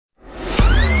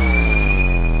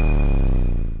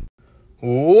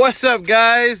What's up,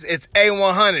 guys? It's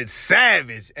A100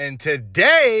 Savage, and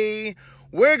today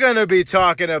we're gonna be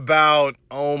talking about,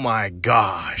 oh my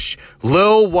gosh,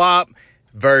 Lil Wop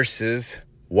versus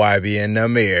YBN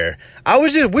Nahmir.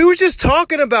 We were just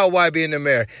talking about YBN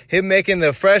Nahmir, him making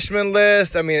the freshman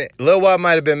list. I mean, Lil Wop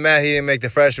might have been mad he didn't make the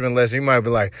freshman list. He might be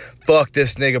like, fuck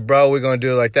this nigga, bro, we're gonna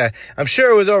do it like that. I'm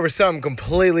sure it was over something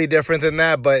completely different than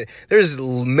that, but there's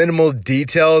minimal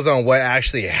details on what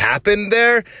actually happened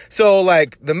there. So,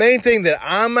 like, the main thing that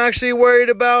I'm actually worried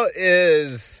about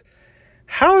is,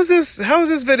 How is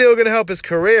this video going to help his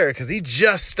career? Because he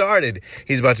just started.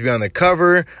 He's about to be on the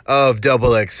cover of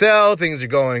XXL. Things are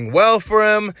going well for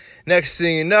him. Next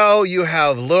thing you know, you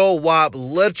have Lil Wop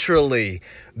literally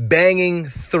banging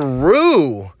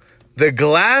through the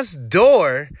glass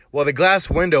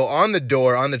window on the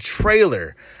door, on the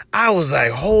trailer. I was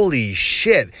like, holy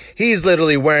shit. He's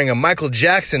literally wearing a Michael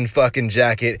Jackson fucking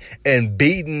jacket and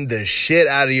beating the shit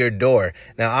out of your door.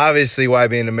 Now, obviously,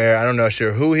 YBN Nahmir, I don't know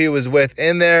sure who he was with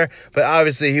in there, but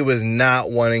obviously he was not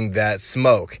wanting that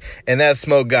smoke. And that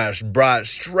smoke got brought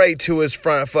straight to his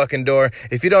front fucking door.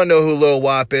 If you don't know who Lil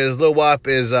Wop is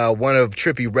one of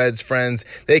Trippie Redd's friends.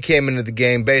 They came into the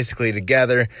game basically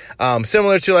together,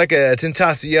 similar to like a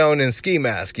Tentacion and Ski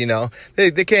Mask, you know.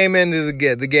 They came into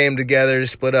the game together,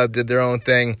 split up, did their own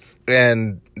thing,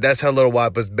 and that's how Lil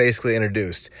Wop was basically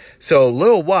introduced. So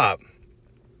Lil Wop,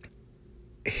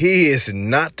 he is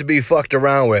not to be fucked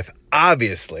around with,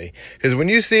 obviously, because when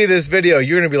you see this video,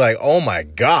 you're gonna be like, oh my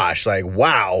gosh, like,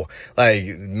 wow, like,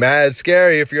 mad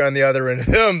scary if you're on the other end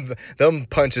of them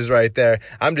punches right there.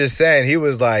 I'm just saying, he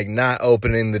was like not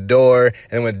opening the door,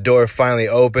 and when the door finally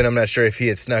opened, I'm not sure if he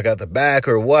had snuck out the back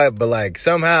or what, but like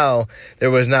somehow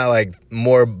there was not like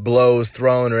more blows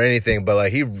thrown or anything, but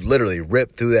like he literally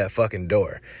ripped through that fucking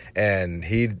door. And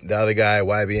the other guy,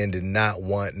 YBN, did not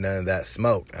want none of that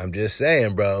smoke. I'm just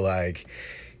saying, bro, like,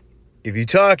 if you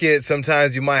talk it,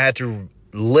 sometimes you might have to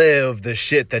live the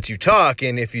shit that you talk.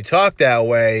 And if you talk that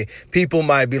way, people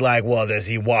might be like, well, does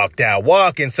he walk that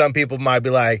walk? And some people might be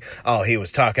like, oh, he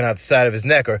was talking out the side of his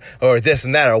neck, or this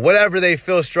and that, or whatever they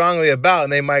feel strongly about,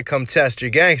 and they might come test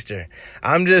your gangster.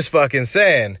 I'm just fucking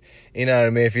saying, you know what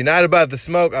I mean? If you're not about the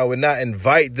smoke, I would not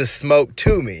invite the smoke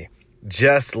to me.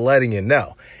 Just letting you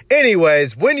know.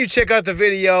 Anyways, when you check out the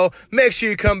video, make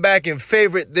sure you come back and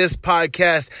favorite this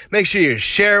podcast. Make sure you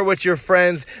share it with your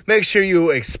friends. Make sure you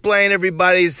explain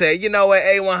everybody. Say, you know what,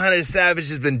 A100 Savage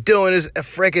has been doing this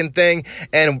freaking thing,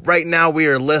 and right now we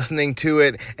are listening to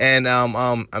it. And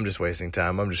I'm just wasting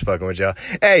time. I'm just fucking with y'all.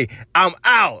 Hey, I'm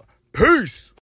out. Peace.